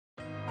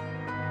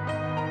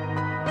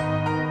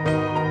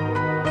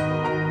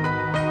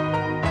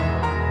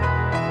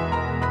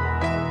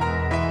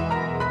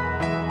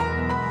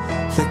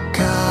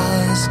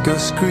go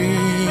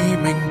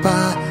screaming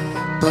by,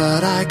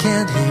 but I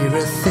can't hear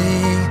a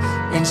thing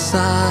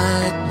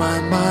inside my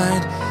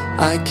mind.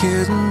 I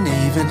couldn't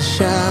even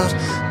shout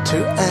to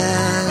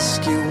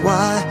ask you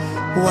why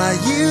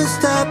you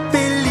stopped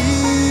believing.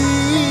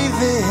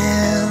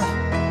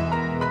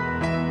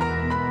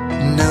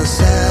 No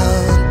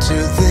sound to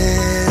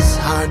this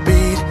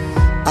heartbeat,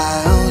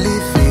 I only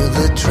feel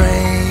the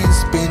trains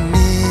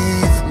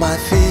beneath my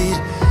feet.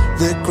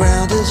 The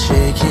ground is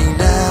shaking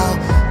now,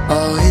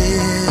 oh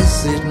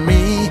is it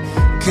me?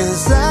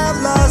 'Cause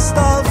I've lost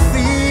all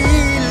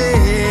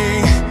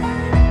feeling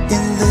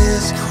in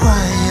this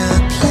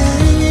quiet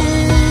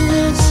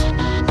place.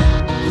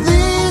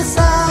 These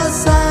are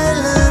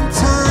silent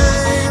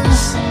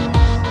times,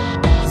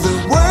 the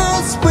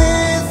words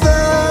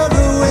wither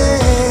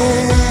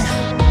away,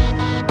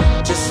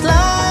 just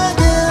like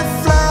a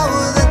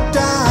flower that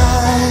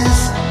dies.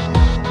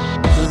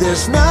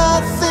 There's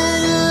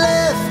nothing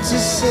left to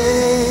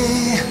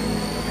say.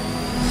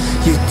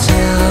 You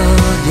tell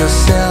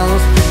yourself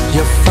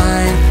you're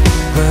fine,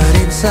 but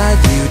inside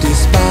you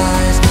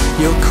despise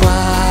your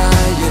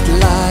quiet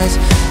lies.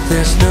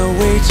 There's no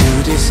way to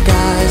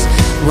disguise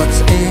what's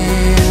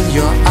in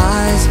your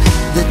eyes,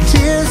 the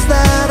tears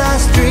that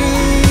are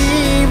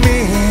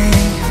streaming.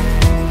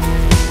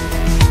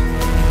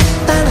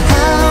 And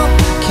how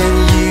can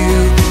you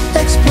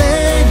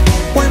explain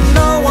when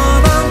no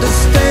one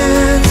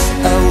understands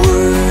a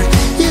word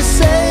you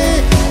say,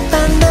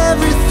 and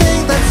everything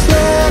that's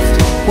left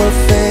will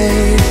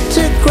fade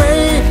to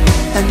gray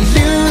and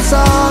lose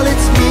all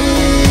its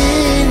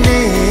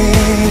meaning?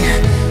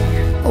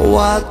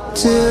 What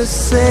to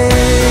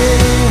say?